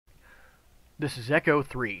This is Echo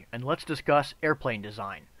 3, and let's discuss airplane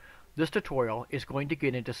design. This tutorial is going to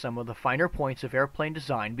get into some of the finer points of airplane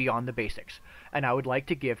design beyond the basics, and I would like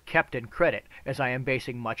to give Keptin credit as I am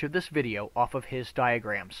basing much of this video off of his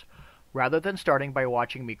diagrams. Rather than starting by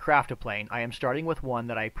watching me craft a plane, I am starting with one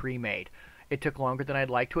that I pre-made. It took longer than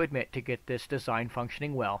I'd like to admit to get this design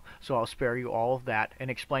functioning well, so I'll spare you all of that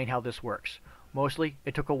and explain how this works. Mostly,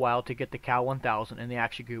 it took a while to get the CAL 1000 and the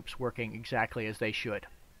action groups working exactly as they should.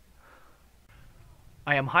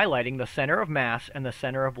 I am highlighting the center of mass and the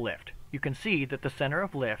center of lift. You can see that the center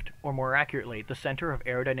of lift, or more accurately, the center of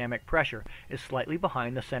aerodynamic pressure, is slightly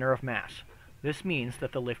behind the center of mass. This means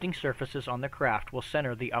that the lifting surfaces on the craft will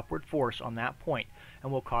center the upward force on that point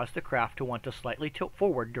and will cause the craft to want to slightly tilt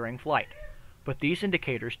forward during flight. But these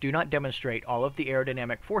indicators do not demonstrate all of the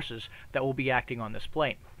aerodynamic forces that will be acting on this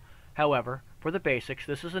plane. However, for the basics,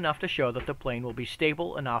 this is enough to show that the plane will be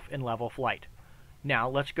stable enough in level flight. Now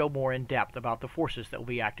let's go more in depth about the forces that will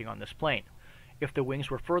be acting on this plane. If the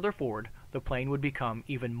wings were further forward, the plane would become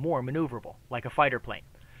even more maneuverable, like a fighter plane.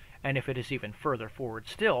 And if it is even further forward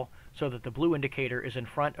still, so that the blue indicator is in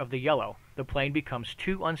front of the yellow, the plane becomes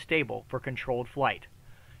too unstable for controlled flight.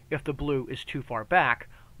 If the blue is too far back,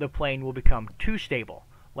 the plane will become too stable,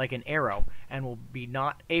 like an arrow, and will be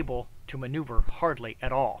not able to maneuver hardly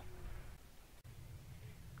at all.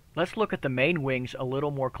 Let's look at the main wings a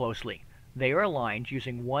little more closely. They are aligned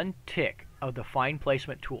using one tick of the fine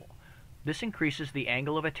placement tool. This increases the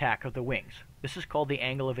angle of attack of the wings. This is called the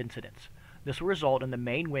angle of incidence. This will result in the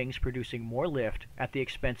main wings producing more lift at the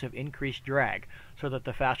expense of increased drag, so that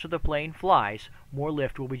the faster the plane flies, more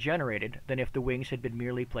lift will be generated than if the wings had been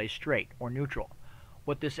merely placed straight or neutral.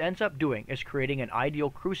 What this ends up doing is creating an ideal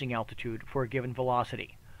cruising altitude for a given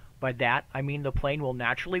velocity. By that, I mean the plane will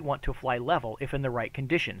naturally want to fly level if in the right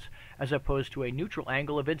conditions, as opposed to a neutral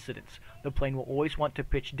angle of incidence. The plane will always want to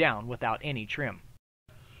pitch down without any trim.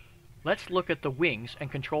 Let's look at the wings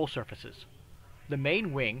and control surfaces. The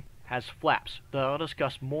main wing has flaps that I'll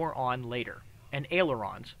discuss more on later, and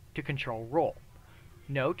ailerons to control roll.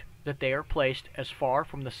 Note that they are placed as far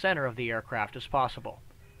from the center of the aircraft as possible.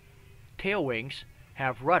 Tail wings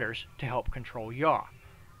have rudders to help control yaw.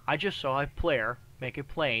 I just saw a player make a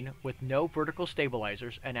plane with no vertical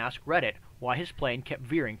stabilizers and ask Reddit why his plane kept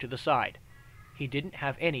veering to the side. He didn't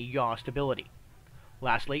have any yaw stability.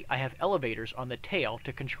 Lastly, I have elevators on the tail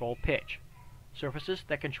to control pitch. Surfaces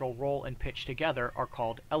that control roll and pitch together are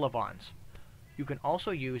called elevons. You can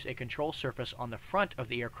also use a control surface on the front of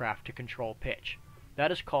the aircraft to control pitch.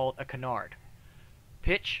 That is called a canard.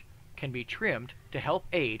 Pitch can be trimmed to help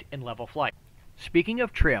aid in level flight. Speaking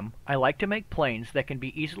of trim, I like to make planes that can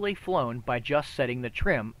be easily flown by just setting the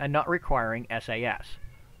trim and not requiring SAS.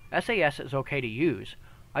 SAS is okay to use.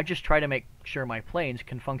 I just try to make sure my planes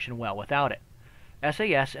can function well without it.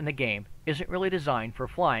 SAS in the game isn't really designed for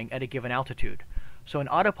flying at a given altitude, so an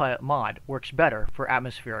autopilot mod works better for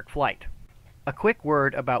atmospheric flight. A quick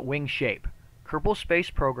word about wing shape. Kerbal Space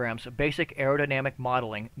Program's basic aerodynamic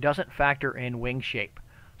modeling doesn't factor in wing shape.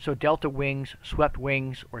 So delta wings, swept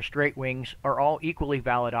wings, or straight wings are all equally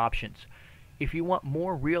valid options. If you want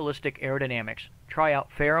more realistic aerodynamics, try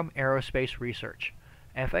out Ferrum Aerospace Research.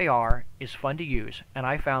 FAR is fun to use, and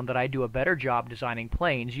I found that I do a better job designing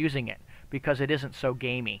planes using it, because it isn't so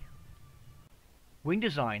gamey. Wing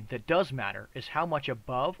design that does matter is how much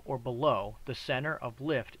above or below the center of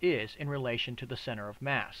lift is in relation to the center of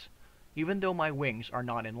mass. Even though my wings are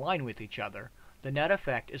not in line with each other, the net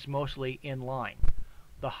effect is mostly in line.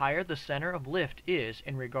 The higher the center of lift is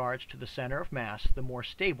in regards to the center of mass, the more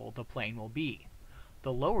stable the plane will be.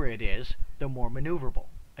 The lower it is, the more maneuverable.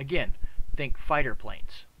 Again, think fighter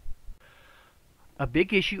planes. A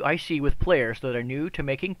big issue I see with players that are new to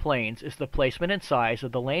making planes is the placement and size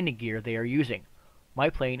of the landing gear they are using.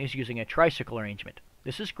 My plane is using a tricycle arrangement.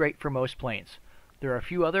 This is great for most planes. There are a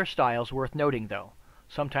few other styles worth noting though.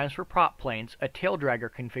 Sometimes for prop planes, a tail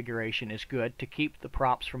dragger configuration is good to keep the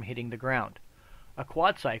props from hitting the ground. A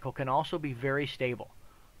quad cycle can also be very stable.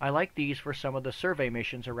 I like these for some of the survey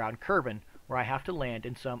missions around Kerbin where I have to land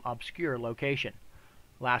in some obscure location.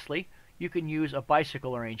 Lastly, you can use a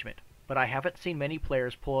bicycle arrangement, but I haven't seen many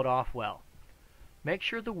players pull it off well. Make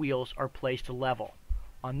sure the wheels are placed level.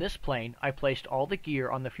 On this plane, I placed all the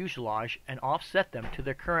gear on the fuselage and offset them to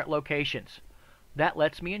their current locations. That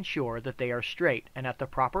lets me ensure that they are straight and at the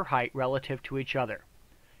proper height relative to each other.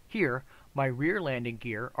 Here, my rear landing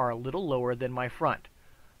gear are a little lower than my front.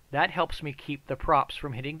 That helps me keep the props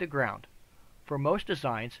from hitting the ground. For most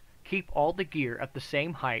designs, keep all the gear at the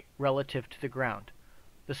same height relative to the ground.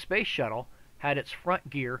 The Space Shuttle had its front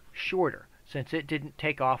gear shorter since it didn't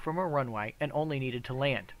take off from a runway and only needed to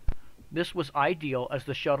land. This was ideal as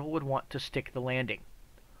the shuttle would want to stick the landing.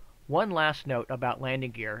 One last note about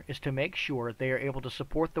landing gear is to make sure they are able to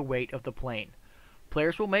support the weight of the plane.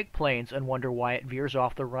 Players will make planes and wonder why it veers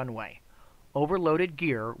off the runway. Overloaded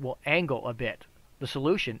gear will angle a bit. The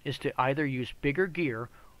solution is to either use bigger gear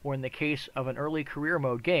or, in the case of an early career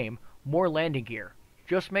mode game, more landing gear.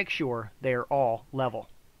 Just make sure they are all level.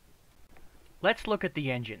 Let's look at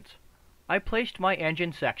the engines. I placed my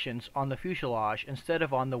engine sections on the fuselage instead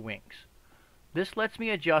of on the wings. This lets me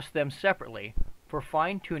adjust them separately for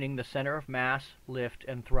fine-tuning the center of mass, lift,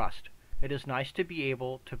 and thrust. It is nice to be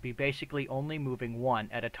able to be basically only moving one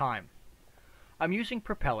at a time. I'm using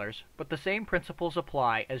propellers, but the same principles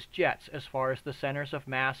apply as jets as far as the centers of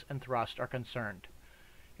mass and thrust are concerned.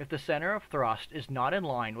 If the center of thrust is not in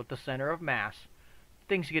line with the center of mass,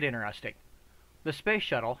 things get interesting. The space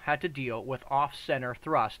shuttle had to deal with off-center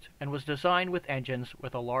thrust and was designed with engines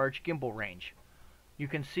with a large gimbal range. You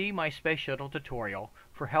can see my space shuttle tutorial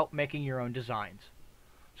for help making your own designs.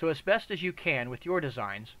 So as best as you can with your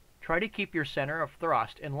designs, try to keep your center of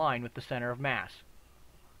thrust in line with the center of mass.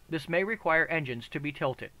 This may require engines to be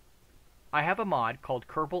tilted. I have a mod called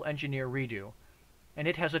Kerbal Engineer Redo, and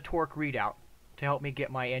it has a torque readout to help me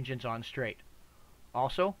get my engines on straight.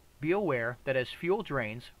 Also, be aware that as fuel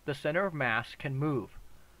drains, the center of mass can move.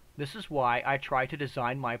 This is why I try to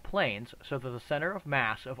design my planes so that the center of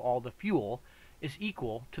mass of all the fuel is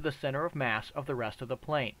equal to the center of mass of the rest of the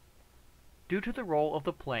plane. Due to the role of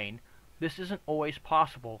the plane, this isn't always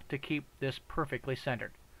possible to keep this perfectly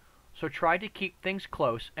centered. So try to keep things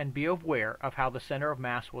close and be aware of how the center of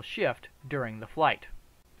mass will shift during the flight.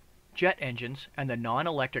 Jet engines and the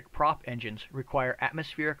non-electric prop engines require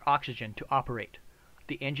atmospheric oxygen to operate.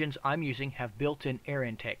 The engines I'm using have built-in air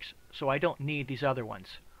intakes, so I don't need these other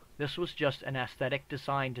ones. This was just an aesthetic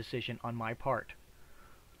design decision on my part.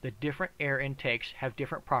 The different air intakes have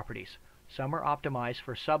different properties. Some are optimized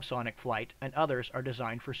for subsonic flight and others are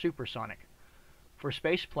designed for supersonic. For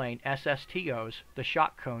spaceplane SSTOs, the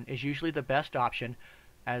shock cone is usually the best option,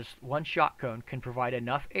 as one shock cone can provide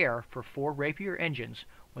enough air for 4 Rapier engines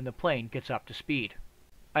when the plane gets up to speed.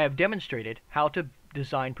 I have demonstrated how to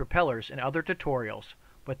design propellers in other tutorials,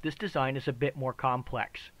 but this design is a bit more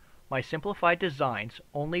complex. My simplified designs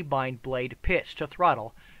only bind blade pitch to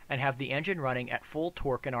throttle and have the engine running at full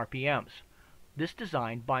torque and RPMs. This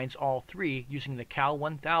design binds all 3 using the Cal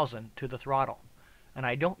 1000 to the throttle, and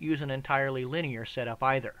I don't use an entirely linear setup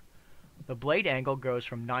either. The blade angle goes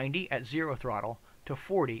from 90 at 0 throttle to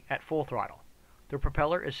 40 at full throttle. The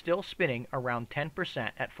propeller is still spinning around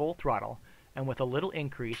 10% at full throttle, and with a little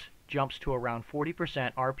increase jumps to around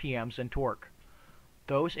 40% RPMs and torque.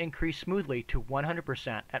 Those increase smoothly to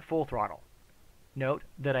 100% at full throttle. Note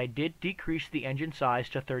that I did decrease the engine size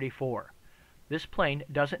to 34. This plane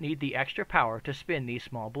doesn't need the extra power to spin these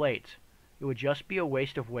small blades. It would just be a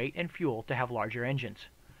waste of weight and fuel to have larger engines.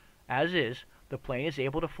 As is, the plane is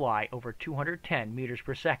able to fly over 210 meters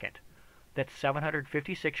per second. That's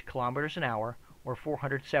 756 kilometers an hour or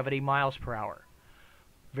 470 miles per hour.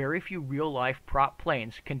 Very few real-life prop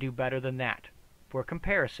planes can do better than that. For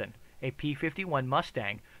comparison, a P-51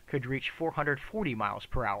 Mustang could reach 440 miles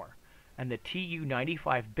per hour, and the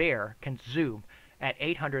Tu-95 Bear can zoom at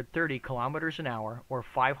 830 kilometers an hour or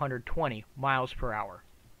 520 miles per hour.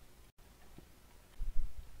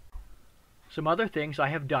 Some other things I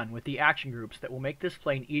have done with the action groups that will make this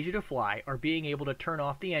plane easy to fly are being able to turn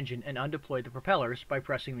off the engine and undeploy the propellers by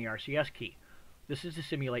pressing the RCS key. This is to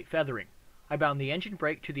simulate feathering. I bound the engine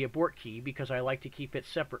brake to the abort key because I like to keep it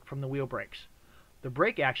separate from the wheel brakes. The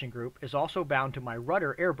brake action group is also bound to my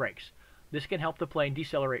rudder air brakes. This can help the plane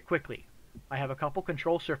decelerate quickly. I have a couple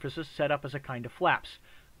control surfaces set up as a kind of flaps.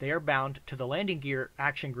 They are bound to the landing gear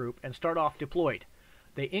action group and start off deployed.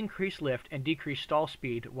 They increase lift and decrease stall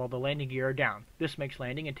speed while the landing gear are down. This makes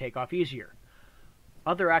landing and takeoff easier.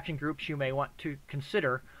 Other action groups you may want to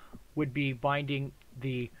consider would be binding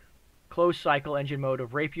the closed cycle engine mode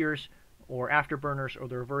of Rapiers or afterburners or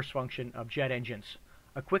the reverse function of jet engines.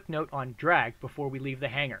 A quick note on drag before we leave the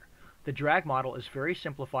hangar. The drag model is very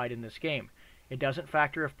simplified in this game. It doesn't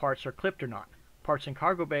factor if parts are clipped or not. Parts in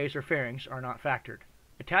cargo bays or fairings are not factored.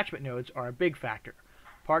 Attachment nodes are a big factor.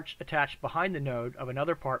 Parts attached behind the node of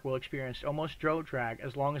another part will experience almost no drag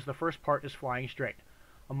as long as the first part is flying straight.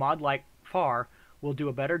 A mod like FAR will do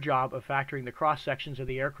a better job of factoring the cross sections of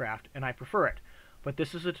the aircraft, and I prefer it, but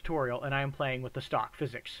this is a tutorial and I am playing with the stock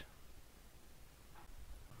physics.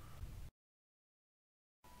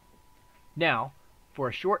 Now, for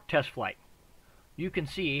a short test flight. You can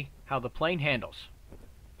see how the plane handles.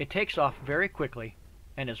 It takes off very quickly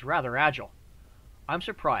and is rather agile. I'm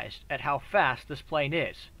surprised at how fast this plane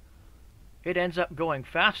is. It ends up going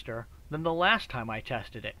faster than the last time I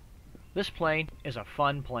tested it. This plane is a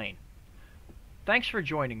fun plane. Thanks for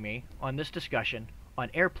joining me on this discussion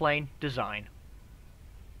on airplane design.